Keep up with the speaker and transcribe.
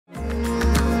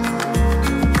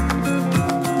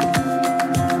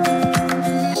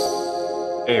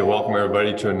welcome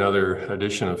everybody to another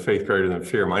edition of Faith Greater Than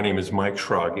Fear. My name is Mike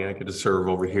Schrage. I get to serve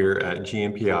over here at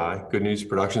GNPI, Good News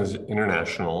Productions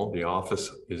International. The office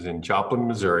is in Joplin,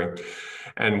 Missouri.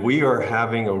 And we are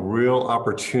having a real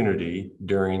opportunity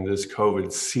during this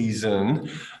COVID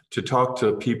season to talk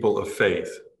to people of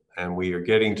faith. And we are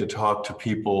getting to talk to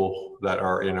people that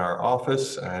are in our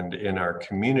office and in our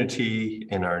community,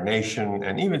 in our nation,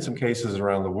 and even some cases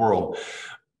around the world.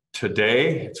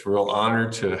 Today, it's a real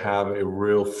honor to have a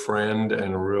real friend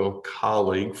and a real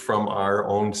colleague from our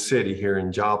own city here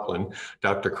in Joplin,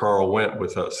 Dr. Karl Wendt,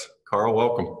 with us. Karl,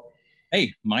 welcome.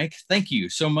 Hey, Mike, thank you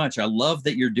so much. I love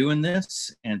that you're doing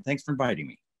this, and thanks for inviting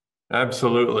me.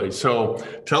 Absolutely. So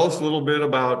tell us a little bit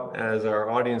about, as our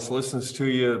audience listens to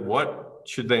you, what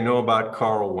should they know about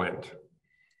Karl Wendt?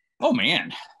 Oh,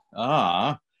 man.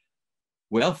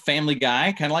 Well, family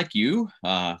guy, kind of like you,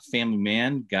 family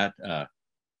man, got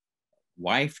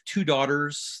wife, two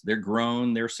daughters. They're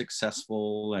grown, they're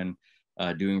successful, and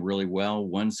doing really well.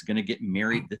 One's going to get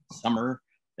married this summer.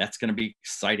 That's going to be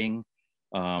exciting.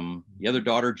 The other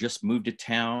daughter just moved to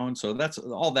town. So that's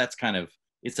kind of,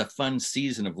 it's a fun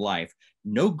season of life.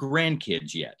 No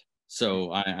grandkids yet.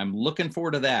 So I'm looking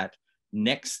forward to that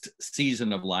next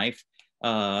season of life.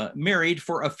 Married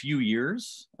for a few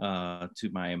years to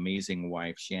my amazing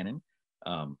wife, Shannon.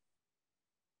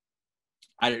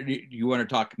 You want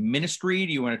to talk ministry?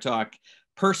 Do you want to talk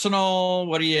personal?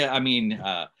 What do you,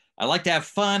 I like to have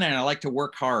fun and I like to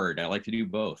work hard. I like to do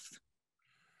both.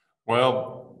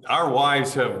 Well, our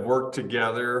wives have worked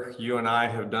together. You and I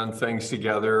have done things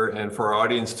together. And for our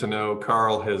audience to know,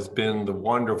 Karl has been the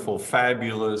wonderful,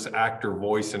 fabulous actor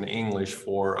voice in English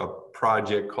for a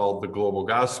project called The Global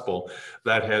Gospel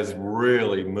that has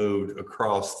really moved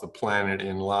across the planet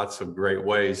in lots of great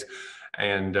ways.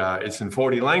 And it's in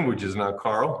 40 languages now,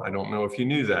 Karl. I don't know if you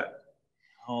knew that.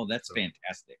 Oh, that's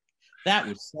fantastic. That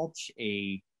was such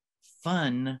a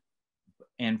fun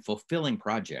and fulfilling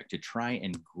project to try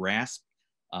and grasp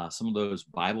some of those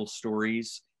Bible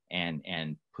stories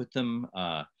and put them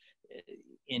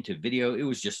into video. It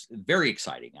was just very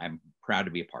exciting. I'm proud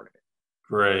to be a part of it.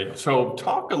 Great. So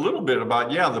talk a little bit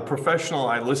about, the professional.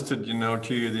 I listed,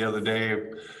 to you the other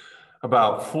day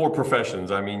about 4 professions.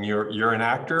 I mean, you're an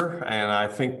actor, and I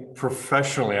think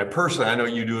professionally, I know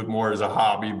you do it more as a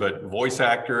hobby, but voice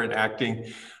actor and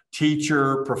acting,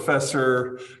 teacher,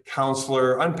 professor,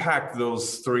 counselor. Unpack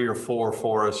those 3 or 4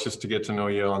 for us just to get to know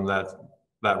you on that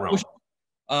realm.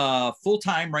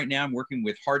 Full-time right now, I'm working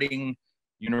with Harding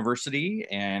University,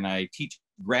 and I teach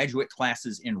graduate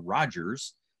classes in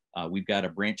Rogers. We've got a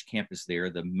branch campus there.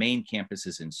 The main campus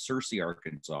is in Searcy,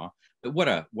 Arkansas. But what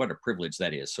a privilege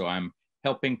that is. So I'm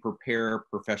helping prepare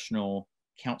professional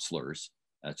counselors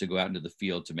to go out into the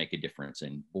field to make a difference.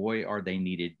 And boy, are they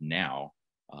needed now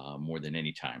more than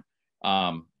any time.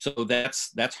 So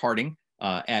that's Harding.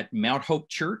 At Mount Hope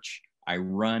Church, I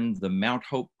run the Mount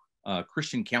Hope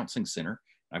Christian Counseling Center.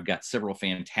 I've got several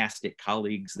fantastic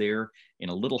colleagues there in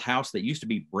a little house that used to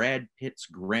be Brad Pitt's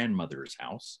grandmother's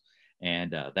house.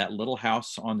 And that little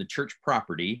house on the church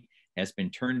property has been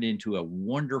turned into a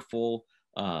wonderful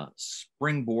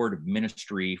springboard of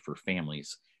ministry for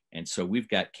families. And so we've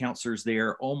got counselors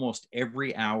there almost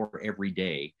every hour, every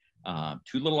day.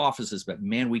 2 little offices, but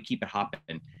man, we keep it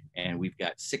hopping. And we've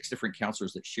got 6 different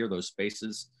counselors that share those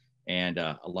spaces, and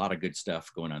a lot of good stuff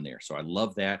going on there. So I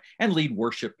love that, and lead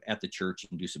worship at the church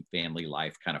and do some family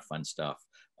life kind of fun stuff,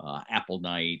 apple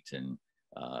night and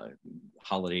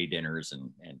holiday dinners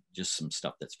and just some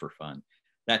stuff that's for fun.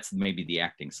 That's maybe the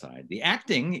acting side. The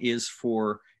acting is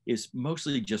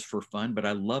mostly just for fun, but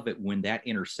I love it when that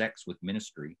intersects with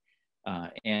ministry.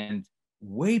 And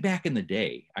way back in the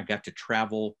day, I got to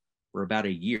travel for about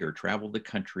a year, travel the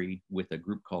country with a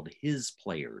group called His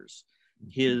Players,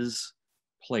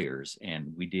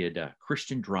 and we did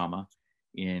Christian drama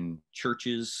in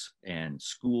churches and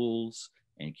schools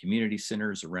and community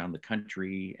centers around the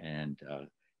country and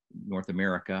North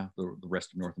America, the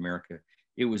rest of North America.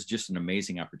 It was just an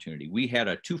amazing opportunity. We had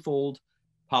a 2-fold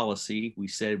policy. We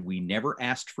said we never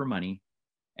asked for money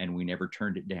and we never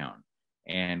turned it down.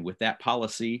 And with that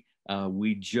policy,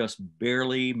 we just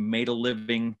barely made a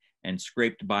living and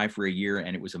scraped by for a year,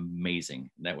 and it was amazing.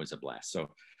 That was a blast.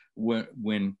 So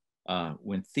when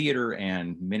theater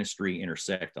and ministry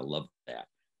intersect, I love that.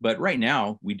 But right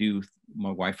now,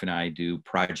 my wife and I do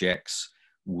projects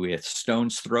with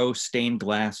Stone's Throw, Stained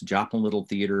Glass, Joplin Little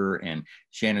Theater, and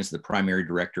Shannon's the primary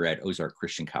director at Ozark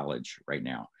Christian College right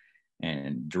now,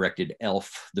 and directed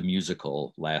Elf the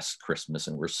musical last Christmas.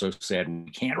 And we're so sad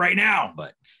we can't right now,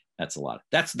 but that's a lot.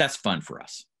 That's fun for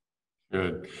us.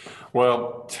 Good.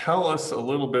 Well, tell us a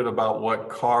little bit about what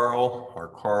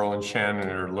Carl and Shannon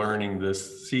are learning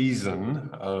this season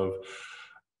of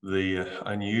the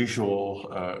unusual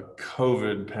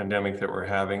COVID pandemic that we're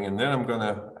having. And then I'm going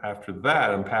to, after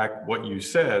that, unpack what you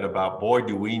said about, boy,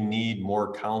 do we need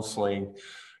more counseling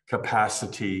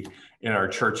capacity in our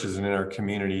churches and in our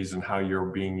communities, and how you're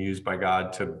being used by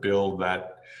God to build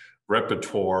that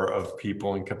repertoire of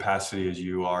people and capacity as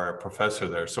you are a professor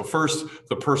there. So first,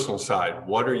 the personal side.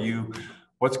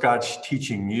 What's God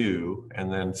teaching you?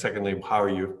 And then secondly, how are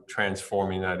you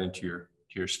transforming that into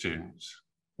your students?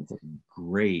 That's a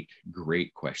great,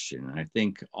 great question. And I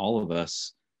think all of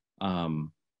us,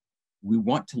 we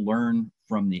want to learn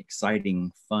from the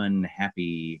exciting, fun,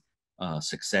 happy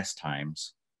success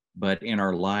times. But in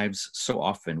our lives, so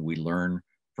often we learn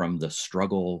from the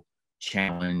struggle,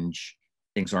 challenge,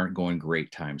 things aren't going great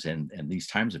times. And these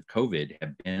times of COVID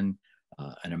have been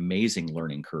an amazing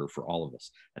learning curve for all of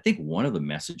us. I think one of the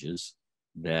messages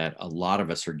that a lot of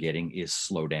us are getting is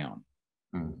slow down.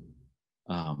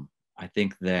 Mm. I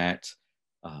think that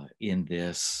in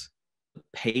this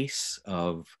pace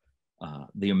of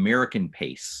the American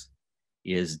pace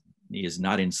is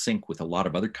not in sync with a lot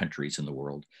of other countries in the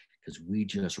world, because we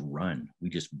just run, we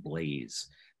just blaze.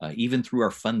 Even through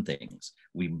our fun things,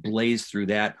 we blaze through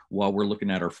that while we're looking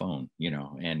at our phone,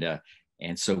 and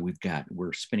so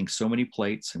we're spinning so many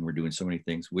plates and we're doing so many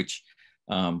things, which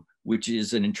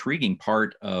is an intriguing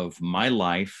part of my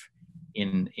life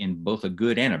in both a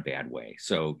good and a bad way.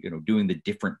 So, doing the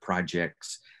different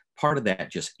projects, part of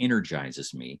that just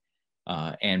energizes me.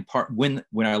 And when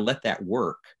I let that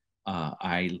work,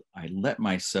 I let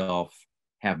myself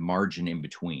have margin in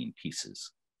between pieces.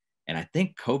 And I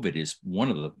think COVID is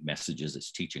one of the messages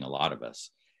it's teaching a lot of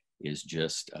us, is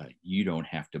just you don't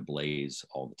have to blaze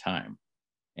all the time.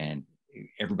 And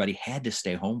everybody had to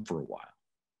stay home for a while.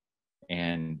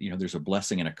 And there's a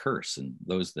blessing and a curse, and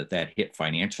those that hit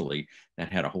financially,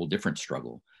 that had a whole different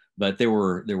struggle. But there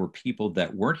were people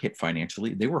that weren't hit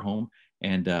financially. They were home,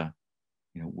 and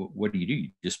what do? You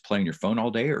just play on your phone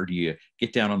all day, or do you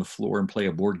get down on the floor and play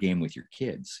a board game with your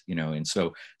kids? And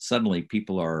so suddenly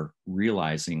people are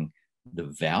realizing the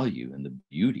value and the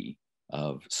beauty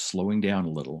of slowing down a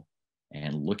little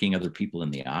and looking other people in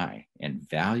the eye and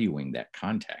valuing that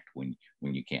contact when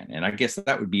you can. And I guess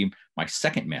that would be my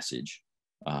second message.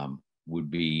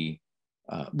 Would be,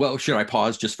 well, should I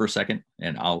pause just for a second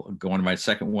and I'll go on to my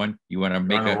second one? You want to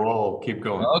make a roll? Keep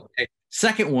going. Okay.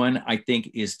 Second one, I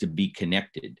think, is to be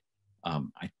connected.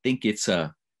 I think it's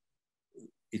a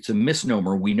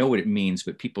misnomer. We know what it means,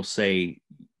 but people say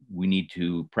we need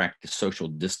to practice social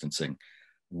distancing.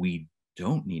 We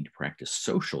don't need to practice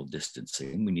social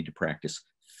distancing. We need to practice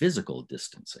physical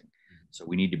distancing. So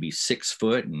we need to be 6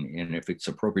 foot, and if it's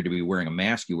appropriate to be wearing a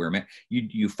mask, you wear a mask.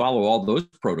 You follow all those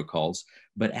protocols.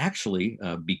 But actually,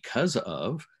 because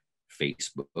of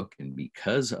Facebook and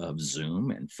because of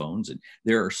Zoom and phones, and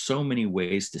there are so many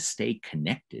ways to stay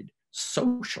connected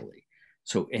socially.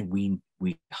 So, and we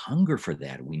hunger for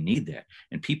that. We need that.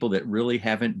 And people that really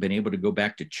haven't been able to go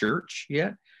back to church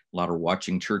yet, a lot are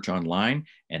watching church online,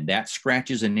 and that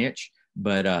scratches an itch.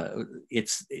 But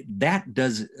is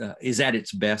at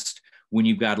its best when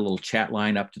you've got a little chat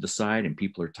line up to the side and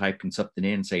people are typing something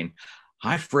in saying,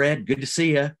 "Hi, Fred, good to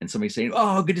see you." And somebody saying,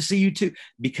 "Oh, good to see you too,"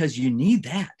 because you need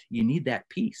that. You need that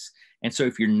piece. And so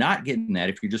if you're not getting that,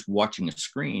 if you're just watching a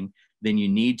screen, then you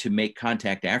need to make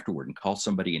contact afterward and call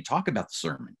somebody and talk about the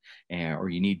sermon. Or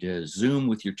you need to Zoom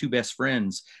with your 2 best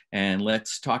friends and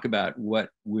let's talk about what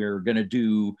we're going to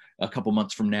do a couple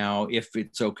months from now, if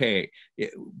it's okay.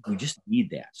 We just need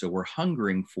that. So we're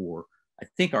hungering for, I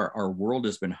think our world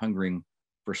has been hungering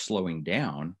for slowing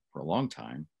down for a long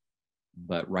time.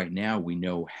 But right now we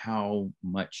know how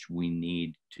much we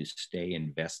need to stay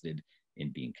invested in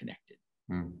being connected.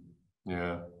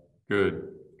 Yeah, good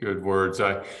words.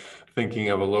 Thinking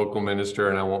of a local minister,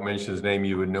 and I won't mention his name.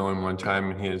 You would know him. One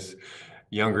time in his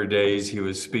younger days, he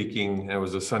was speaking, and it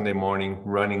was a Sunday morning,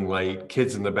 running late,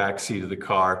 kids in the back seat of the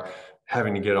car,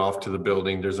 having to get off to the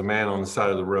building. There's a man on the side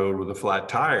of the road with a flat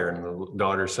tire, and the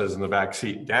daughter says in the back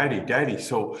seat, Daddy,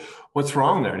 so what's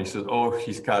wrong there?" And he says, "Oh,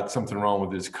 he's got something wrong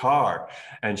with his car."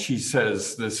 And she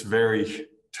says this very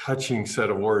touching set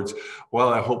of words, "Well,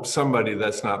 I hope somebody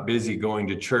that's not busy going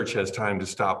to church has time to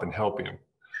stop and help him."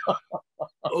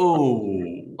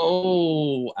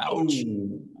 Ouch.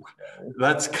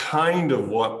 That's kind of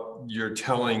what you're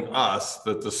telling us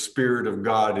that the Spirit of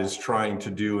God is trying to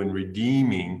do in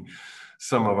redeeming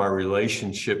some of our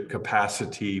relationship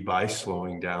capacity by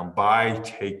slowing down, by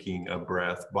taking a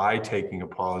breath, by taking a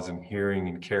pause and hearing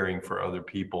and caring for other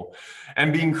people,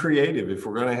 and being creative. If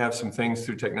we're going to have some things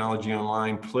through technology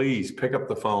online, please pick up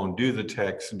the phone, do the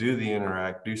text, do the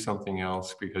interact, do something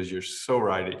else, because you're so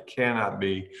right. It cannot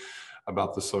be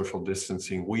about the social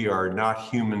distancing. We are not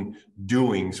human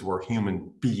doings, we're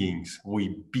human beings.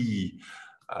 We be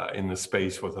in the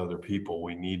space with other people.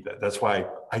 We need that. That's why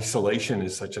isolation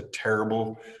is such a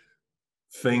terrible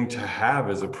thing to have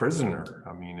as a prisoner.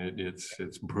 I mean,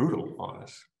 it's brutal on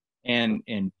us. And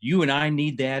you and I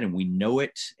need that, and we know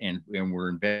it, and we're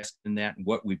invested in that. And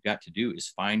what we've got to do is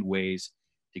find ways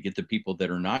to get the people that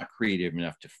are not creative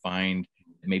enough to find,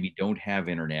 maybe don't have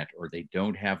internet, or they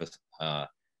don't have a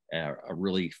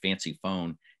really fancy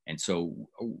phone. And so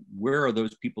where are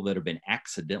those people that have been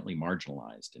accidentally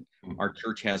marginalized? And our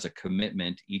church has a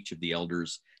commitment. Each of the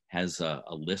elders has a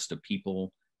list of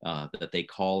people that they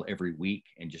call every week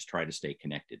and just try to stay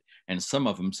connected. And some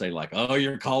of them say like, oh,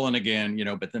 you're calling again, you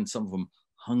know, but then some of them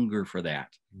hunger for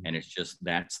that. And it's just,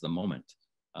 that's the moment.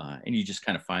 And you just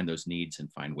kind of find those needs and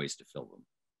find ways to fill them.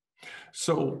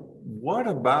 So what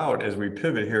about, as we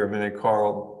pivot here a minute,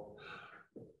 Karl,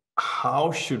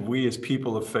 how should we as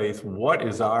people of faith, what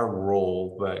is our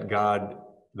role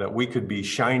that we could be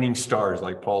shining stars,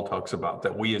 like Paul talks about,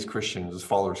 that we as Christians, as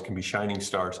followers, can be shining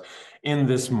stars in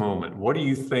this moment? What do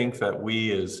you think that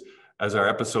we as our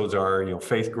episodes are, you know,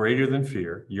 faith greater than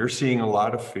fear? You're seeing a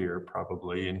lot of fear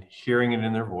probably and hearing it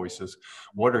in their voices.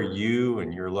 What are you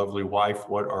and your lovely wife,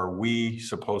 what are we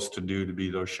supposed to do to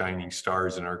be those shining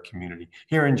stars in our community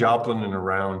here in Joplin and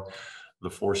around the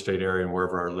 4-state area and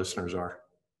wherever our listeners are?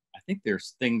 I think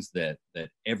there's things that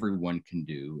everyone can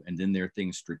do, and then there are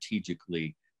things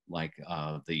strategically like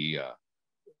the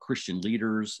Christian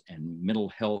leaders and mental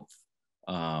health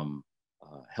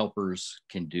helpers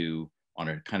can do on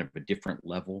a kind of a different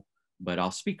level. But I'll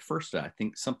speak first. I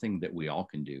think something that we all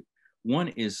can do. One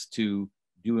is to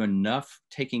do enough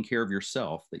taking care of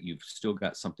yourself that you've still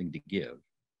got something to give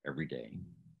every day,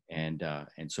 and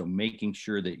so making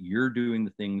sure that you're doing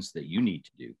the things that you need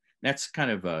to do. That's kind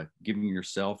of giving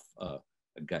yourself a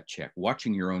gut check,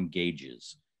 watching your own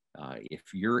gauges.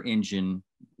 If your engine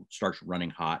starts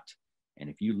running hot, and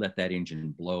if you let that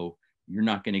engine blow, you're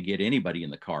not going to get anybody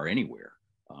in the car anywhere.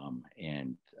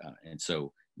 And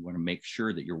so you want to make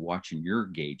sure that you're watching your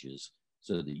gauges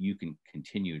so that you can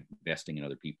continue investing in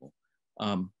other people.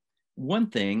 One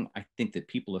thing I think that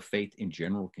people of faith in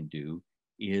general can do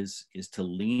is to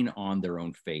lean on their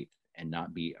own faith and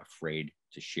not be afraid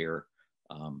to share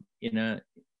in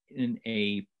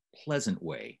a pleasant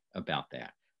way about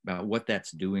that, about what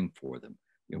that's doing for them,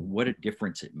 you know, what a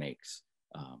difference it makes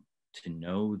to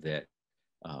know that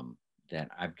that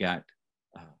I've got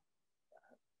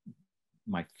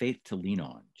my faith to lean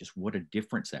on. Just what a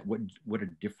difference what a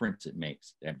difference it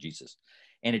makes to have Jesus.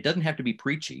 And it doesn't have to be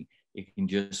preachy. It can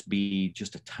just be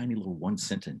just a tiny little one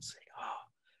sentence.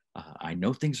 Say, I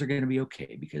know things are going to be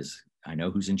okay because I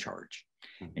know who's in charge.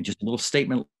 And just a little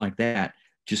statement like that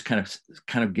just kind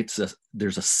of gets us,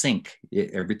 there's a sync,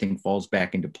 everything falls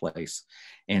back into place.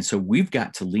 And so we've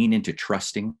got to lean into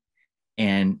trusting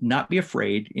and not be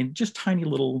afraid in just tiny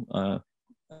little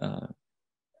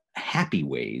happy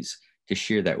ways to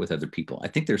share that with other people. I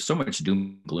think there's so much doom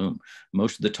and gloom.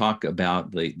 Most of the talk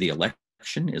about the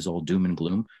election is all doom and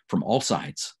gloom from all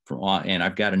sides, and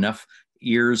I've got enough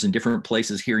ears in different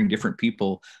places hearing different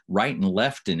people right and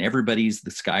left, and the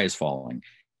sky is falling.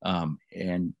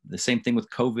 And the same thing with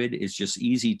COVID. Is just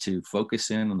easy to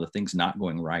focus in on the things not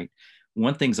going right.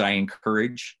 One things I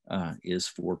encourage is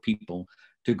for people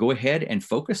to go ahead and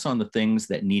focus on the things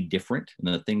that need different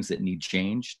and the things that need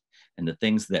changed and the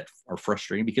things that are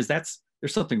frustrating, because there's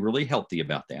something really healthy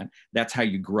about that. That's how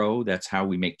you grow. That's how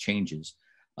we make changes.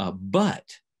 But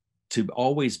to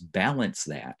always balance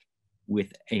that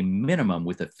with a minimum,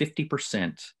 with a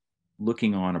 50%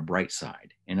 looking on a bright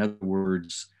side. In other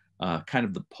words, kind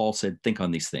of Paul said, think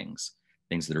on these things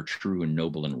that are true and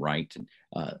noble and right. And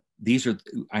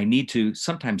I need to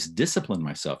sometimes discipline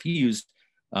myself. He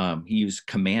used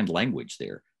command language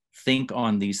there. Think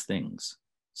on these things.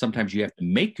 Sometimes you have to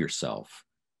make yourself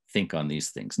think on these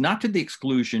things, not to the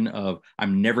exclusion of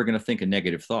I'm never going to think a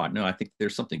negative thought. No, I think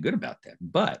there's something good about that.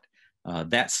 But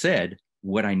that said,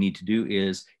 what I need to do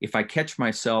is, if I catch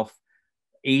myself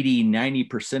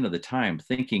 80-90% of the time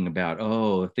thinking about,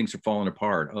 oh, things are falling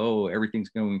apart, oh, everything's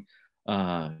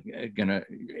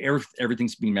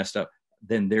everything's being messed up,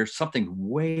 then there's something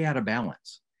way out of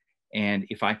balance. And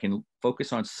if I can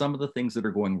focus on some of the things that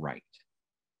are going right,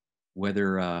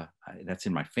 whether that's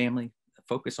in my family,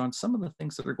 focus on some of the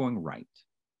things that are going right,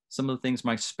 some of the things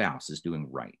my spouse is doing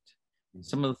right,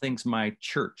 some of the things my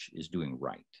church is doing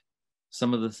right,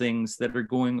 some of the things that are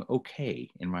going okay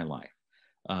in my life.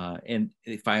 And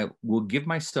if I will give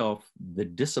myself the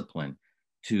discipline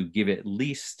to give at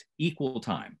least equal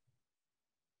time,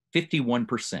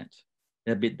 51%,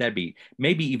 that'd be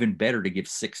maybe even better to give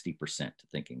 60% to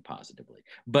thinking positively.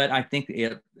 But I think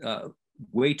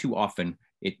way too often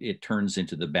it turns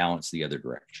into the balance the other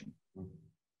direction.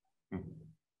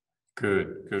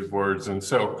 Good words. And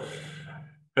so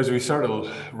as we start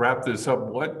to wrap this up,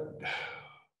 what,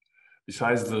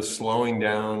 besides the slowing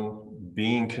down,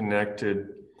 being connected,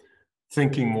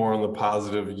 thinking more on the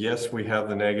positive, yes, we have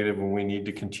the negative and we need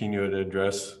to continue to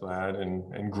address that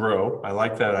and grow. I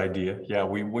like that idea. Yeah,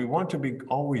 we want to be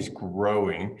always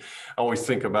growing. I always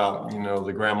think about,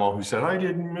 the grandma who said, I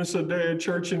didn't miss a day at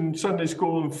church and Sunday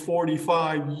school in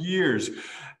 45 years.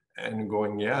 And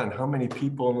going, yeah, and how many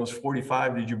people in those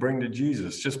 45 did you bring to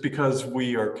Jesus? Just because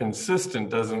we are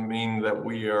consistent doesn't mean that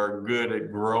we are good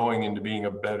at growing into being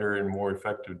a better and more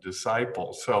effective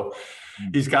disciple. So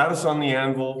he's got us on the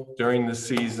anvil during the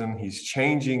season. He's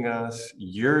changing us.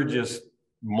 You're just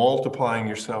multiplying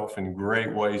yourself in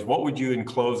great ways. What would you, in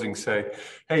closing, say?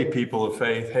 Hey, people of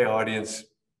faith, hey, audience,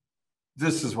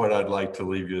 this is what I'd like to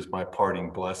leave you as my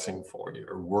parting blessing for you,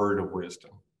 or word of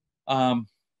wisdom.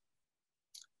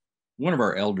 One of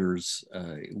our elders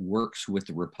works with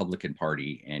the Republican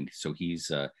Party, and so he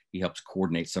helps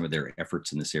coordinate some of their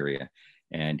efforts in this area.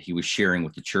 And he was sharing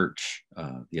with the church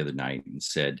the other night and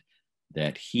said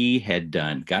that he had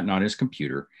gotten on his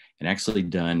computer and actually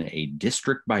done a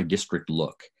district by district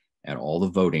look at all the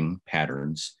voting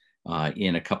patterns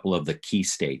in a couple of the key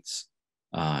states.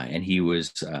 And he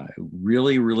was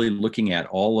really looking at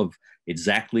all of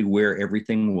exactly where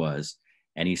everything was.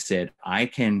 And he said,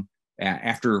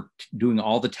 after doing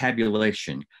all the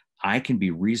tabulation, I can be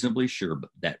reasonably sure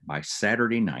that by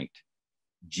Saturday night,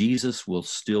 Jesus will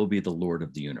still be the Lord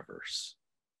of the universe.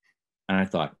 And I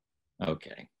thought,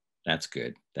 okay, that's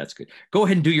good. That's good. Go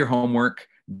ahead and do your homework.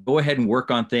 Go ahead and work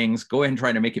on things. Go ahead and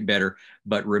try to make it better.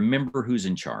 But remember who's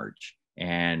in charge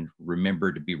and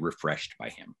remember to be refreshed by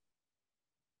him.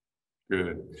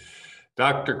 Good.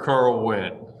 Dr. Karl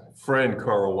Wendt, friend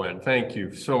Karl Wendt, thank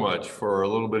you so much for a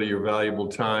little bit of your valuable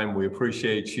time. We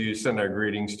appreciate you. Send our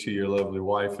greetings to your lovely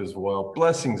wife as well.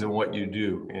 Blessings in what you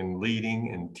do in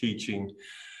leading and teaching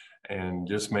and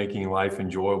just making life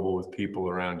enjoyable with people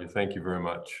around you. Thank you very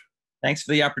much. Thanks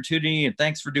for the opportunity, and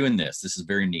thanks for doing this. This is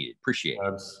very needed. Appreciate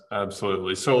it.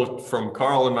 Absolutely. So from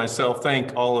Karl and myself,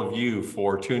 thank all of you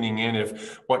for tuning in.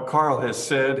 If what Karl has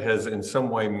said has in some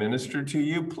way ministered to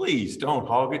you, please don't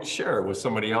hog it. Share it with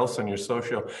somebody else on your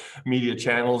social media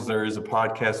channels. There is a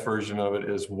podcast version of it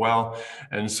as well.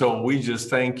 And so we just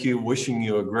thank you, wishing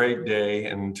you a great day.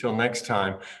 And until next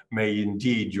time, may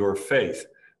indeed your faith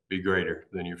be greater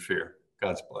than your fear.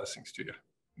 God's blessings to you.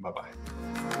 Bye-bye.